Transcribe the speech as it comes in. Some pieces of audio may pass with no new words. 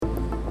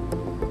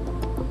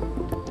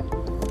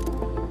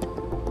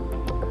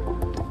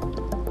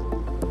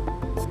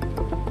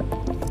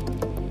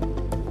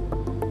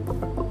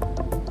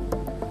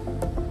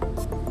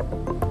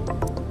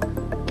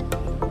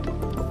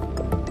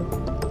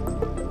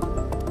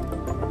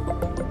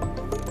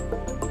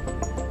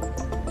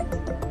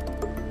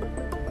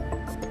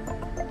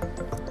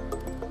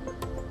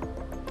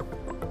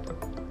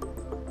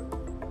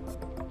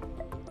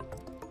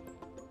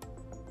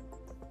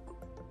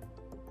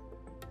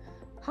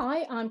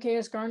Hi, I'm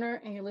KS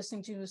Garner, and you're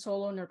listening to the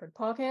Solo Nerd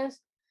podcast.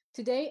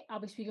 Today, I'll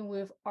be speaking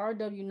with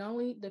R.W.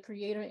 Nunley, the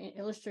creator and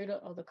illustrator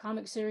of the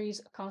comic series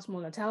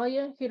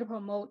CosmoNatalya, here to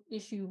promote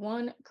issue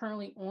 1,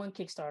 currently on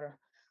Kickstarter.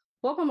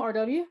 Welcome,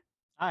 R.W.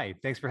 Hi,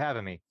 thanks for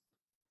having me.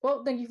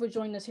 Well, thank you for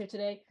joining us here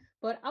today.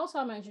 But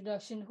outside my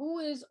introduction, who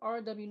is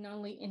R.W.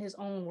 Nunley in his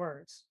own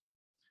words?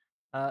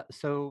 I've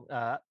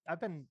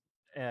been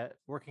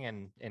working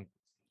in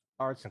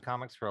arts and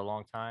comics for a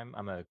long time.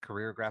 I'm a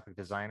career graphic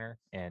designer,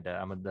 and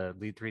I'm the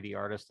lead 3D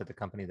artist at the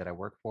company that I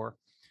work for.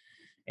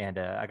 And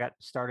I got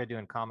started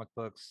doing comic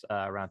books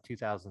around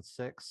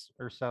 2006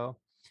 or so.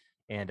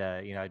 And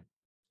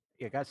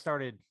it got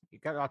started.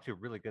 It got off to a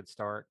really good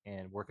start,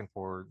 and working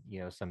for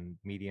some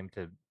medium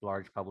to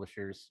large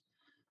publishers.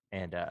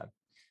 And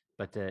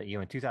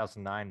in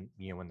 2009,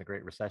 when the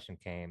Great Recession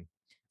came,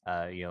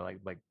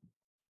 like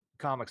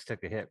comics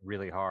took a hit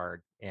really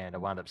hard, and I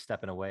wound up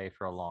stepping away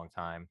for a long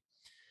time.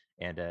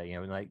 And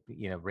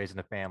raising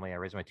a family, I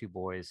raised my two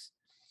boys,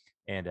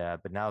 and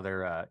but now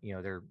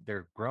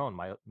they're grown.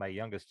 My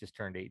youngest just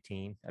turned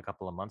 18 a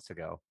couple of months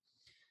ago,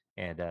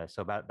 and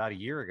so about a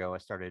year ago, I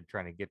started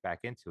trying to get back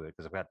into it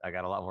because I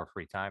got a lot more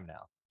free time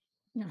now.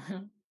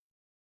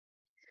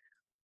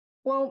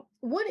 Well,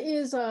 what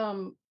is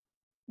the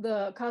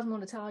Cosmo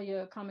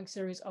Natalia comic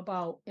series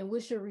about, and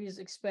what should readers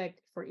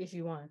expect for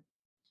issue 1?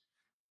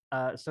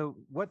 So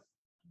what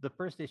the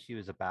first issue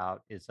is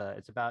about is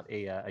it's about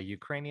a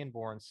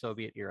Ukrainian-born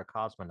Soviet-era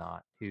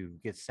cosmonaut who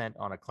gets sent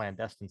on a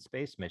clandestine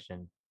space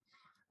mission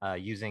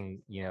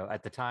using,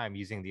 at the time,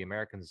 using the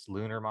Americans'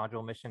 lunar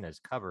module mission as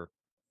cover.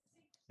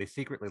 They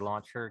secretly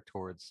launch her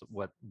towards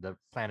what the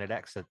planet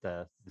X that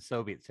the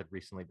Soviets had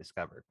recently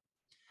discovered.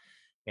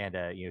 And,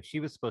 she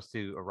was supposed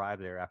to arrive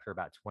there after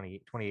about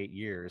 28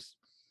 years,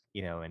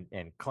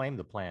 and claim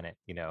the planet,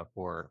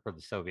 for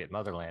the Soviet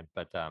motherland.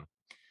 But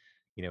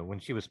when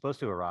she was supposed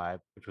to arrive,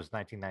 which was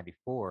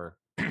 1994,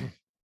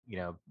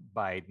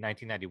 by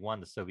 1991,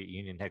 the Soviet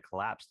Union had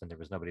collapsed and there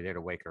was nobody there to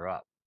wake her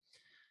up.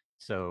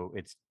 So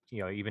it's,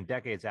 even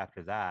decades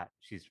after that,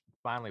 she's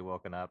finally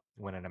woken up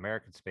when an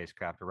American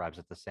spacecraft arrives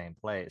at the same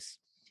place.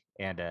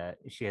 And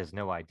she has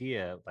no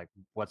idea like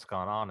what's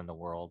gone on in the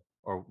world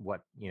or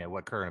what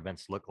current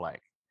events look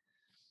like.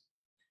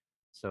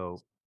 So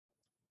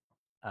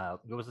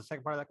what was the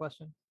second part of that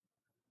question?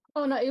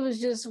 Oh no, it was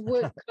just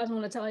what Cosmo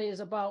Natalia is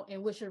about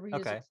and what should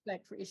readers Okay.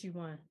 expect for issue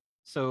 1.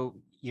 So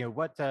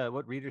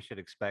what readers should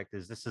expect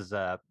is this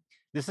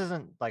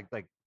isn't like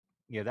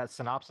that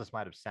synopsis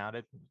might have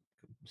sounded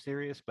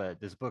serious, but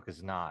this book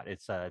is not.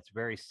 It's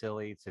very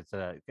silly.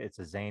 It's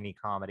a zany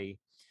comedy,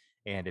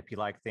 and if you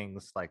like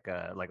things like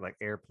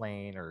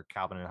Airplane or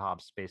Calvin and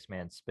Hobbes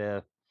Spaceman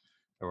Spiff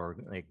or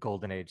like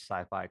Golden Age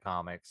sci-fi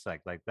comics,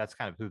 like that's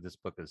kind of who this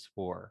book is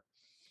for.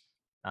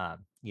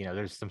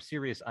 There's some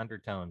serious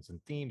undertones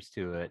and themes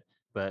to it,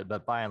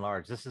 but by and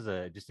large, this is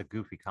just a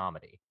goofy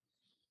comedy.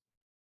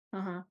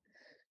 Uh-huh.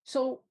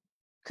 So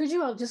could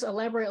you just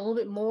elaborate a little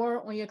bit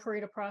more on your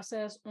creative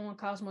process on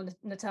Cosmo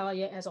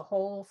Natalia as a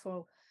whole,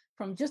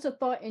 from just a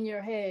thought in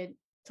your head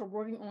to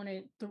working on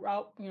it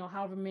throughout,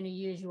 however many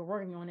years you were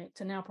working on it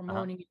to now Uh-huh.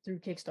 promoting it through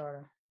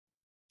Kickstarter?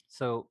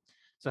 So,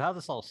 so how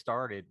this all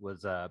started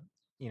was,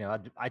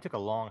 I took a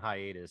long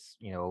hiatus,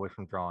 away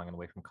from drawing and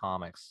away from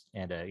comics,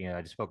 and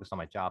I just focused on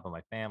my job and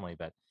my family.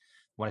 But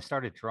when I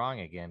started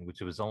drawing again,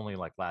 which was only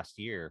like last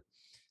year,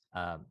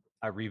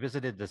 I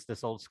revisited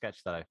this old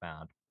sketch that I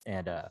found,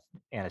 and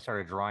I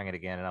started drawing it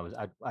again.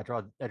 And I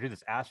drew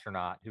this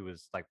astronaut who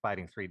was like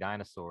fighting three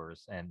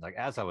dinosaurs, and like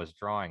as I was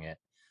drawing it,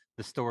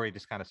 the story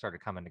just kind of started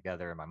coming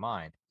together in my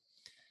mind,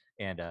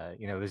 and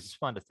it was just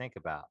fun to think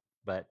about.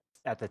 But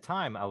at the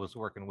time, I was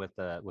working with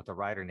a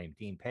writer named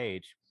Dean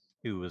Page,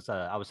 who was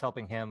I was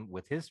helping him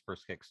with his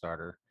first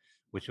Kickstarter,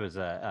 which was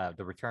the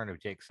return of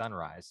Jake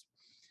Sunrise,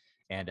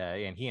 and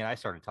he and I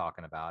started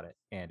talking about it,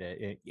 and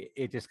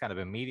it just kind of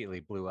immediately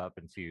blew up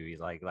into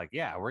like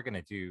yeah, we're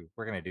gonna do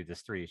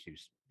this 3 issue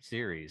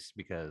series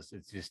because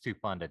it's just too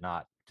fun to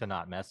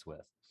not mess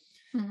with,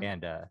 Mhm.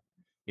 and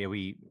yeah,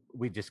 we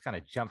just kind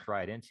of jumped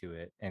right into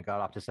it and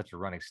got off to such a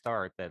running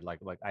start that like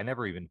I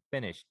never even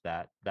finished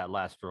that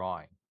last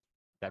drawing,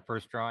 that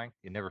first drawing.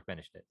 You never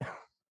finished it.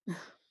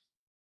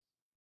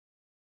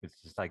 It's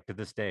just like to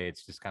this day,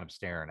 it's just kind of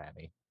staring at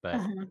me.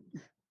 But Uh-huh.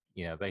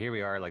 but here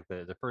we are. Like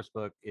the first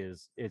book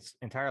it's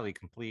entirely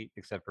complete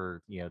except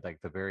for like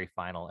the very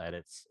final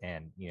edits,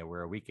 and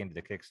we're a week into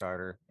the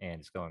Kickstarter and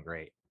it's going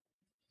great.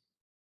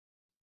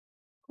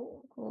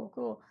 Cool, cool,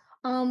 cool.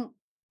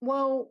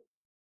 Well,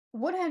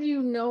 what have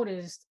you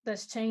noticed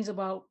that's changed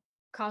about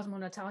Cosmo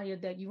Natalia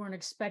that you weren't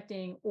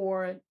expecting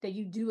or that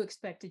you do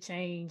expect to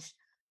change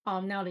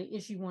now that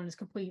issue 1 is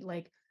complete?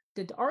 Like,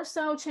 did the art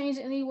style change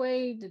in any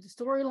way? Did the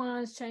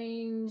storylines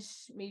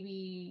change?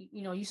 Maybe,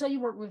 you said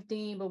you worked with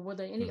Dean, but were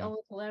there any Mhm.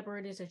 other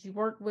collaborators that you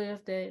worked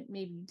with that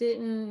maybe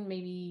didn't?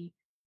 Maybe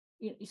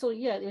so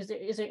yeah,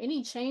 is there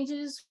any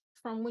changes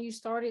from when you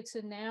started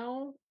to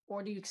now,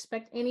 or do you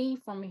expect any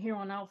from here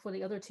on out for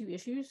the other 2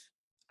 issues?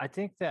 I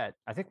think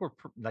we're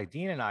like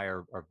Dean and I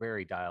are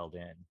very dialed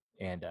in.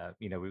 And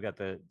we've got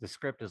the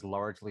script is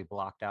largely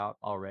blocked out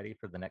already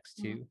for the next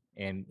Mhm. two,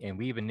 and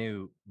we even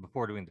knew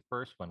before doing the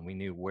first one, we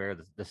knew where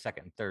the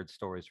second and third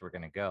stories were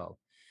going to go.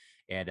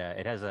 And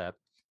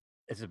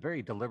it's a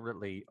very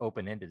deliberately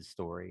open-ended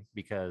story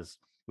because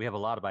we have a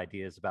lot of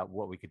ideas about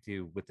what we could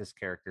do with this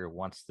character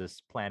once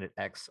this Planet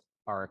X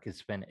arc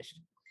is finished.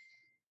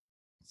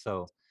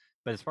 So,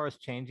 but as far as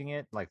changing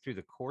it, like through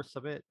the course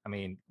of it, I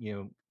mean,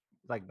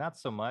 like not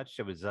so much.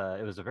 It was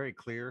a very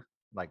clear,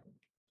 like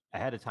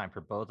ahead of time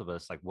for both of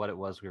us, like what it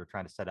was we were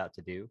trying to set out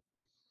to do.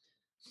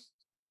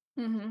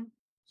 Mhm.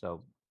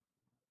 So,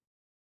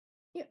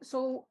 Yeah.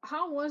 So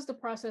how was the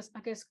process,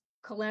 I guess,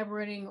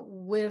 collaborating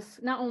with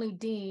not only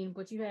Dean,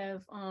 but you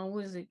have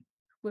what is it,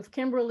 with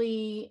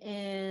Kimberly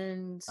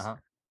and uh-huh.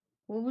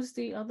 what was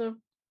the other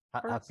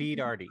person? Hafid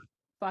Arty.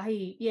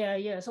 Fahid. Yeah,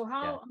 yeah. So Yeah.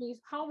 how, I mean,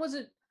 how was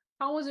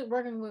it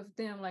working with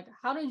them? Like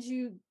how did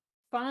you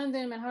find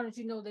them and how did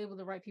you know they were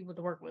the right people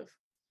to work with?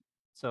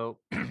 So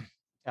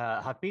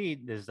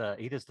Hafid is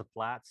he does the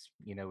flats,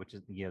 which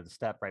is the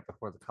step right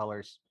before the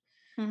colors.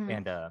 Hmm.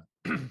 And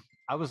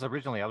I was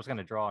going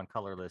to draw on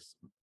colorless,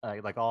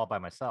 like all by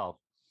myself,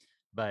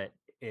 but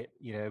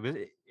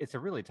it's a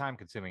really time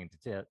consuming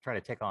to try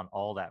to take on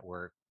all that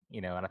work,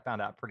 and I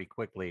found out pretty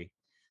quickly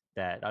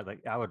that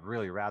I would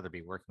really rather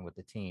be working with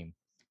the team.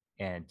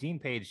 And Dean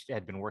Page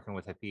had been working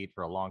with Hafid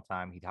for a long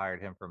time. He'd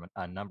hired him from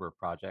a number of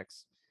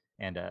projects,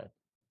 and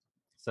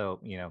so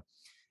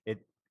it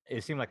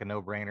it seemed like a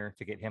no brainer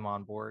to get him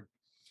on board.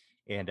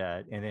 And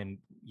then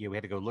we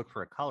had to go look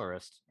for a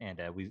colorist, and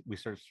we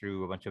searched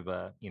through a bunch of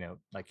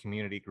like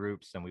community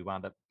groups, and we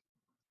wound up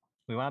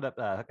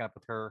hooking up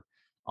with her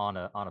on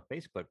a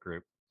Facebook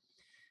group.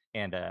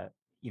 And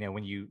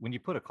when you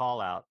put a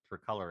call out for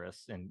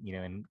colorists, and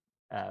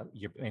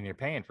you're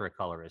paying for a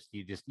colorist,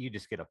 you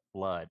just get a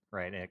flood,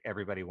 right? And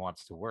everybody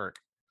wants to work.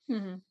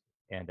 Hmm.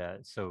 And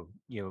so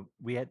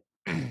we had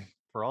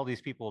for all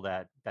these people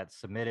that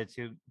submitted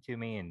to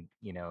me, and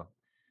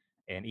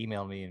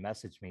emailed me and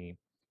messaged me,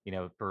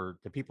 for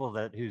the people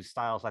that whose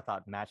styles I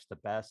thought matched the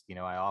best,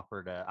 I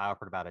offered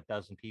about a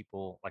dozen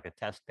people like a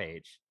test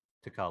page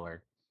to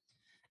color.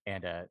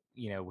 And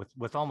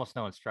with almost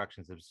no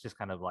instructions, it was just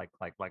kind of like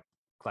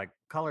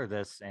color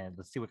this and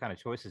let's see what kind of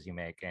choices you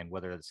make and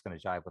whether it's going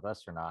to jive with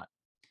us or not.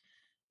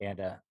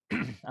 And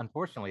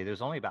unfortunately,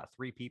 there's only about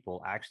three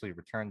people actually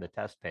returned the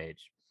test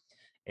page.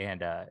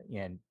 And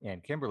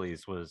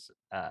Kimberly's was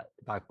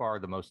by far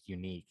the most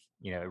unique.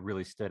 It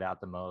really stood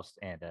out the most.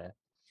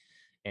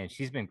 And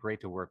she's been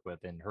great to work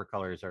with, and her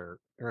colors are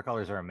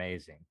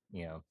amazing.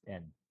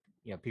 And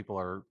people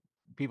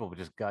would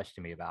just gush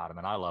to me about them,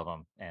 and I love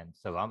them. And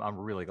so I'm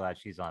really glad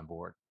she's on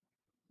board.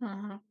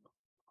 Uh-huh.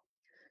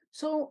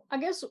 So I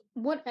guess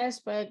what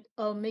aspect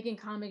of making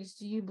comics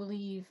do you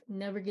believe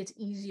never gets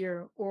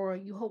easier or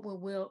you hope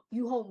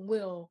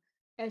will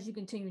as you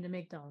continue to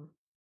make them?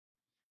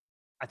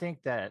 I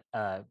think that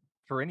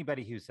for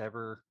anybody who's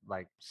ever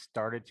like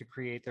started to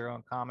create their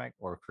own comic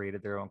or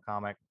created their own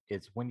comic,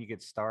 it's when you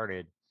get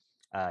started,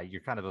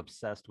 you're kind of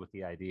obsessed with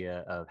the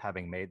idea of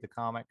having made the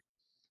comic,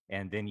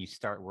 and then you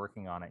start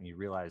working on it and you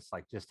realize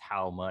like just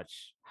how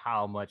much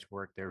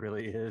work there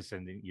really is,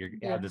 and then you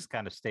Yeah. have this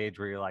kind of stage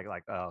where you're like,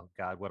 oh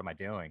god, what am I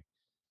doing?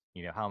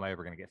 How am I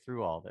ever going to get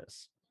through all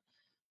this?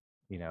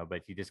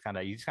 But you just kind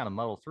of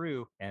muddle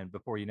through, and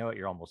before you know it,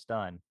 you're almost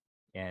done.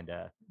 And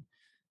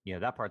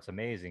that part's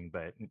amazing,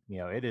 but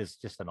it is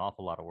just an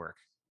awful lot of work.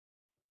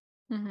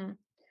 Hmm.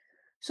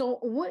 So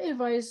what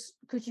advice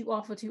could you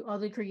offer to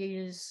other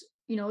creators?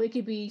 It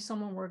could be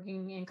someone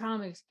working in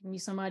comics, it can be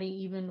somebody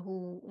even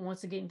who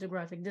wants to get into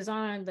graphic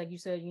design. Like you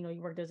said, you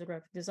worked as a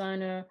graphic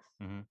designer,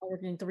 Hmm.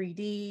 working in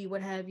 3D,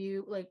 what have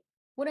you, like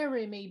whatever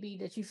it may be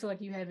that you feel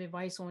like you have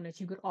advice on that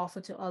you could offer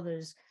to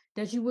others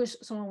that you wish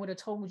someone would have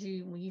told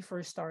you when you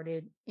first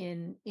started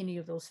in any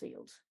of those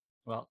fields.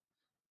 Well,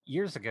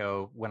 years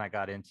ago when I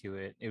got into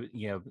it,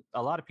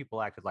 a lot of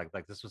people acted like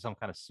this was some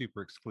kind of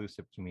super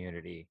exclusive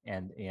community,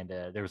 and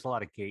there was a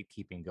lot of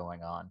gatekeeping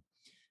going on.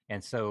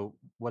 And so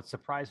what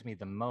surprised me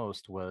the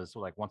most was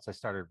like once I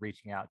started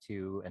reaching out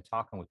to and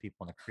talking with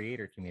people in the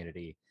creator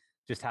community,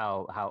 just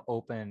how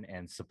open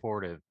and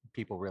supportive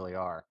people really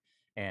are.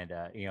 And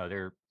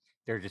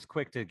they're just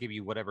quick to give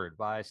you whatever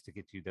advice to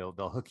get you.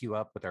 They'll hook you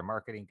up with their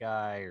marketing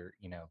guy, or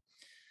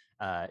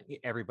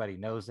everybody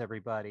knows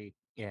everybody,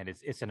 and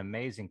it's an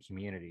amazing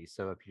community.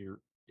 So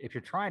if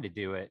you're trying to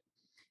do it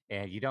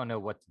and you don't know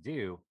what to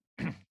do,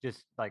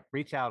 just like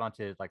reach out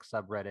onto like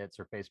subreddits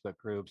or Facebook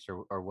groups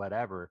or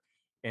whatever,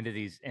 into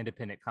these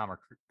independent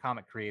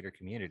comic creator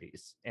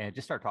communities, and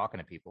just start talking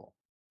to people.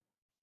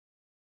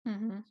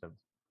 Hmm. So,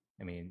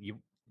 I mean,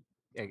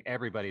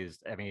 everybody's.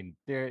 I mean,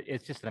 there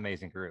it's just an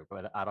amazing group.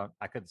 But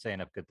I couldn't say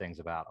enough good things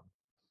about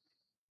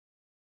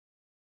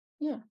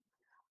them.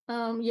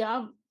 Yeah.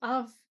 Yeah,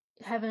 I've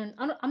haven't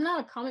I'm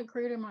not a comic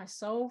creator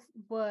myself,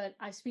 but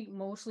I speak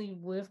mostly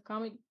with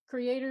comic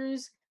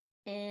creators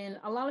and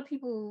a lot of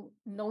people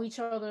know each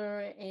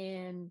other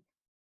and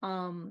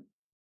um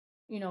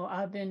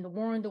I've been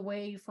warned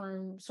away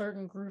from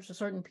certain groups or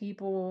certain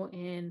people,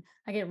 and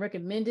I get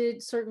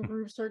recommended certain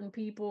groups, certain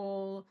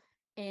people,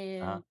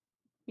 Uh-huh.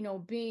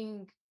 and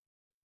being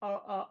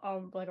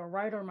like a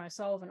writer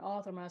myself, an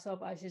author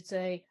myself, I should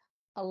say,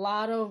 a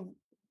lot of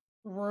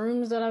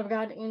rooms that I've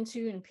gotten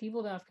into and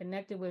people that I've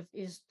connected with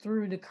is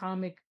through the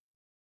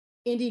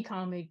indie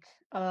comic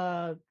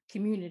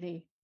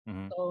community.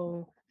 Hmm.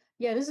 So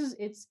yeah, this is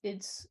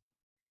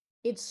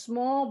it's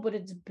small, but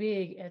it's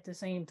big at the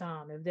same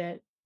time, if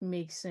that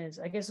makes sense.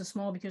 I guess it's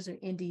small because they're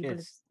indie, but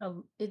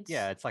It's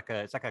yeah, it's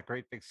it's like a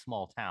great big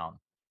small town,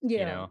 you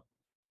yeah, know.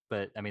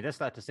 But I mean, that's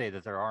not to say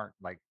that there aren't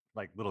like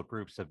little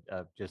groups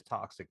of just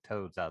toxic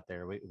toads out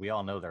there. We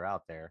all know they're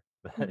out there,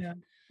 yeah.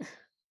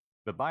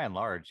 but by and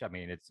large, I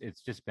mean,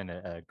 it's just been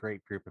a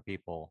great group of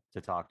people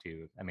to talk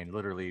to. I mean,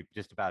 literally,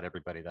 just about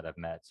everybody that I've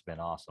met's been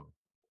awesome.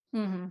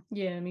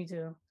 Yeah, me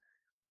too.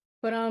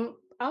 But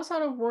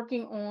outside of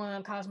working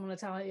on Cosmo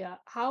Natalia,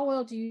 how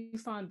well do you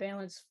find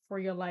balance for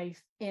your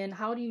life, and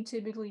how do you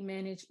typically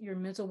manage your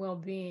mental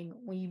well-being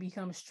when you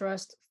become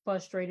stressed,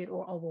 frustrated,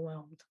 or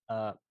overwhelmed?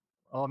 Uh,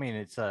 well, I mean,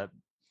 it's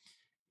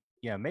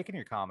making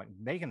the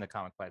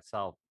comic by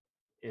itself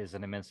is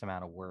an immense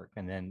amount of work,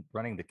 and then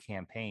running the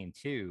campaign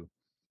too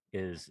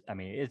is, I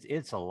mean,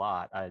 it's a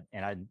lot.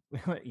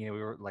 We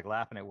were like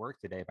laughing at work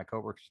today. My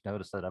coworkers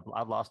noticed that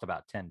I've lost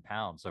about 10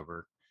 pounds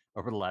over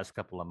the last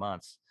couple of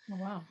months, Oh,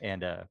 wow.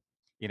 and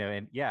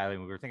and yeah, I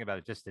mean, we were thinking about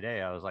it just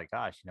today. I was like,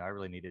 gosh, I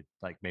really needed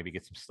like maybe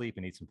get some sleep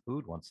and eat some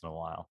food once in a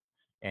while,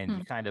 and you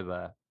Hmm. kind of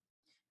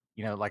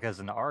like as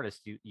an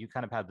artist, you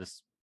kind of have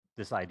this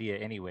idea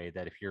anyway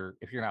that if you're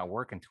not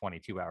working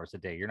 22 hours a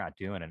day, you're not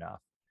doing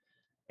enough.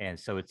 And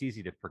so it's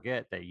easy to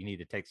forget that you need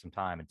to take some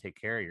time and take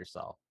care of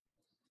yourself.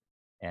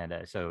 And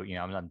so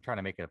I'm trying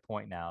to make it a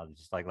point now,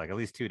 just like at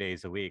least 2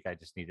 days a week, I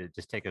just need to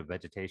just take a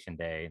vegetation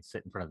day and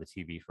sit in front of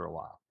the TV for a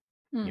while,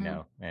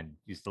 Hmm. and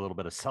use a little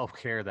bit of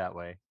self-care that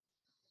way.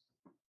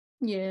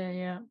 Yeah,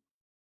 yeah.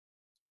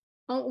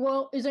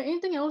 Well, is there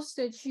anything else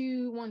that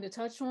you wanted to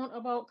touch on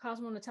about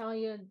Cosmo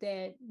Natalia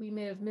that we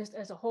may have missed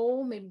as a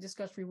whole? Maybe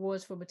discuss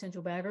rewards for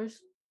potential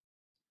baggers.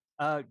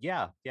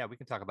 Yeah, we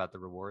can talk about the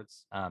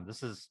rewards.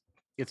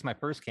 It's my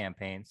first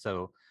campaign,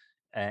 so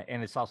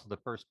and it's also the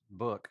first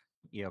book,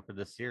 for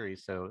this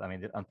series. So I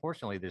mean,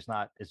 unfortunately, there's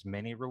not as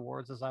many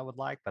rewards as I would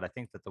like, but I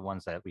think that the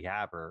ones that we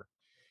have are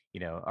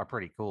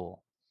pretty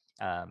cool.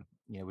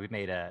 We've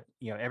made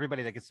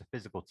everybody that gets a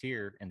physical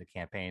tier in the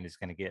campaign is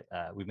going to get.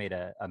 We made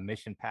a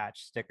mission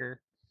patch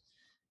sticker,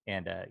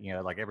 and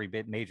like every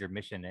bit major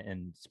mission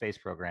in space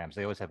programs,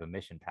 they always have a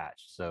mission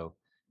patch. So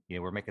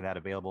we're making that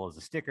available as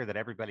a sticker that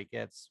everybody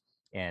gets.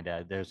 And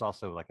there's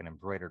also like an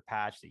embroidered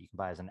patch that you can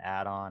buy as an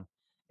add-on,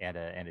 and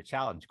a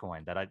challenge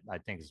coin that I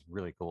think is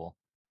really cool.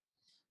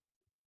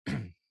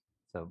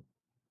 So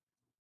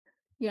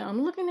Yeah,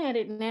 I'm looking at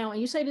it now, and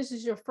you say this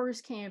is your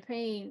first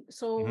campaign, mhm.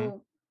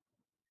 so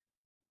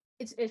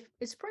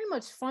it's pretty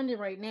much funded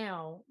right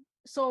now.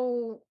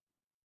 So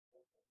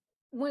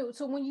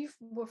when you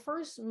were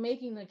first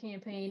making the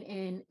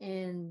campaign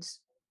and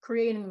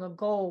creating the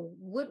goal,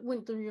 what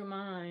went through your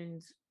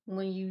mind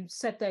when you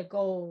set that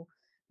goal?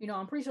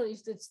 I'm pretty sure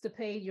it's to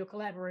pay your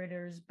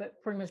collaborators,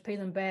 but pretty much pay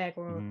them back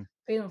or Mhm.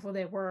 pay them for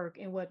their work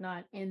and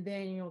whatnot. And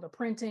then, the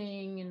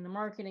printing and the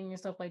marketing and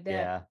stuff like that.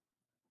 Yeah.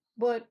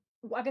 But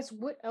I guess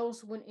what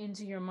else went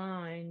into your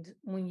mind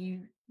when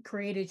you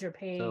created your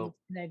page So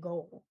and that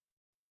goal?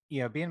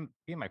 being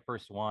my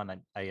first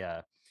one,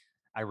 I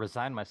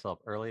resigned myself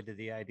early to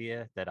the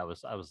idea that I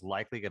was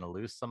likely going to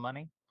lose some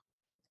money.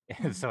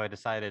 And Mhm. so I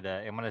decided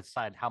I'm going to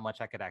decide how much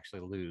I could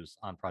actually lose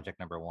on project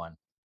number one.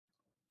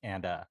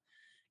 And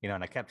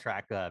and I kept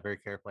track very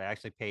carefully. I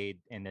actually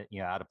paid in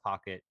out of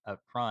pocket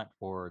up front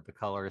for the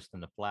colorist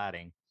and the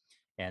flatting,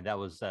 and that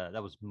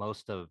was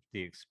most of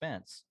the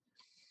expense.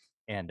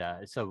 And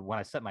so when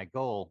I set my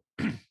goal,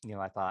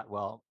 I thought,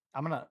 well,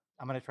 I'm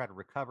gonna try to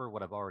recover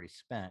what I've already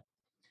spent,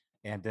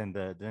 and then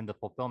the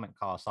fulfillment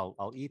costs,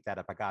 I'll eat that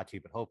if I got to,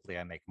 but hopefully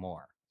I make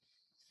more.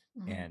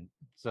 Mhm. And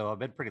so I've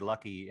been pretty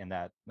lucky in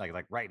that,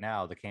 like right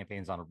now, the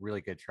campaign's on a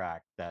really good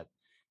track that,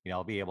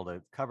 I'll be able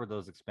to cover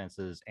those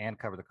expenses and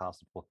cover the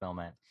cost of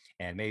fulfillment,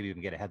 and maybe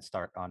even get a head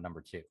start on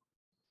number two.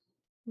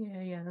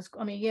 Yeah, yeah.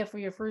 I mean, yeah, for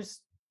your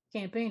first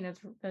campaign,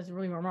 that's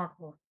really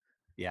remarkable.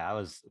 Yeah, I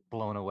was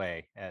blown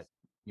away at,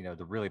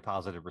 the really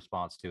positive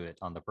response to it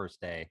on the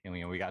first day. And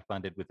we got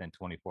funded within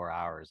 24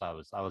 hours. I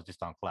was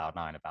just on cloud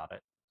nine about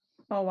it.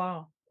 Oh,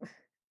 wow.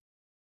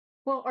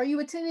 Well, are you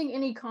attending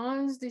any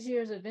cons this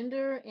year as a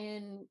vendor?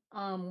 And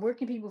where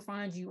can people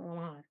find you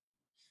online?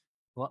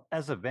 Well,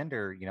 as a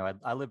vendor,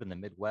 I live in the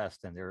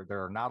Midwest, and there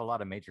are not a lot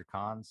of major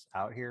cons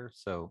out here.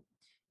 So,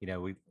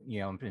 I'm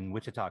in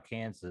Wichita,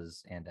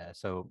 Kansas, and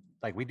so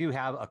like we do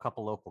have a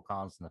couple local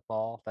cons in the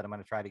fall that I'm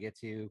going to try to get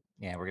to,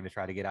 and we're going to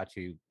try to get out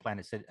to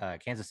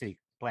Kansas City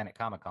Planet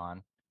Comic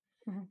Con,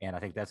 Mhm. and I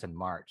think that's in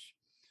March.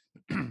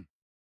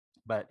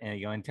 But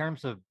in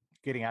terms of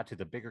getting out to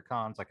the bigger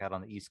cons like out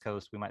on the East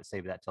Coast, we might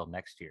save that till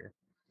next year.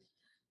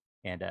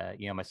 And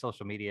my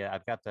social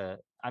media,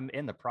 I'm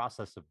in the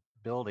process of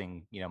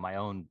building, my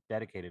own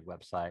dedicated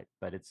website,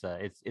 but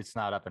it's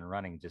not up and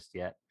running just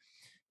yet.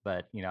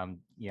 But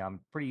I'm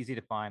pretty easy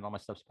to find. All my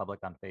stuff's public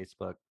on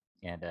Facebook,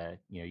 and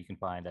you can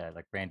find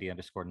like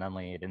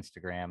Randy_Nunley at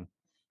Instagram,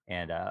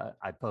 and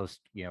I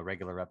post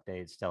regular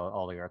updates, tell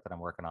all the art that I'm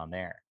working on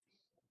there.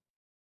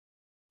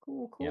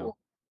 Cool, You know,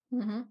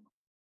 cool. Hmm.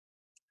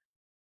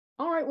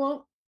 All right.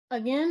 Well,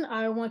 again,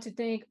 I want to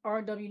thank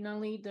R.W.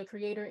 Nunley, the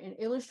creator and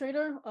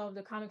illustrator of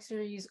the comic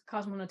series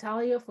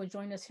CosmoNatalya, for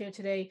joining us here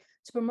today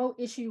to promote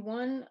issue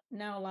 1,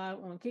 now live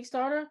on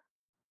Kickstarter.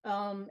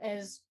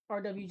 As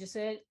RW just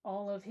said,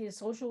 all of his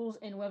socials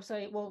and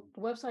website, well,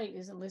 the website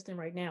isn't listed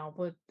right now,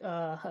 but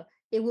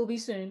it will be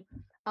soon.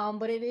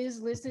 But it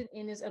is listed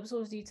in this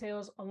episode's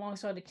details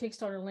alongside the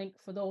Kickstarter link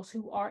for those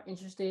who are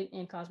interested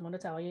in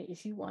CosmoNatalya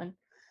issue 1.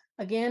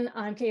 Again,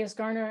 I'm KS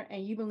Garner,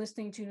 and you've been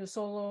listening to the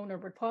Solo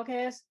Nerdbird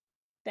podcast.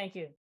 Thank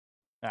you.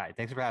 all right,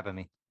 thanks for having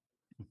me.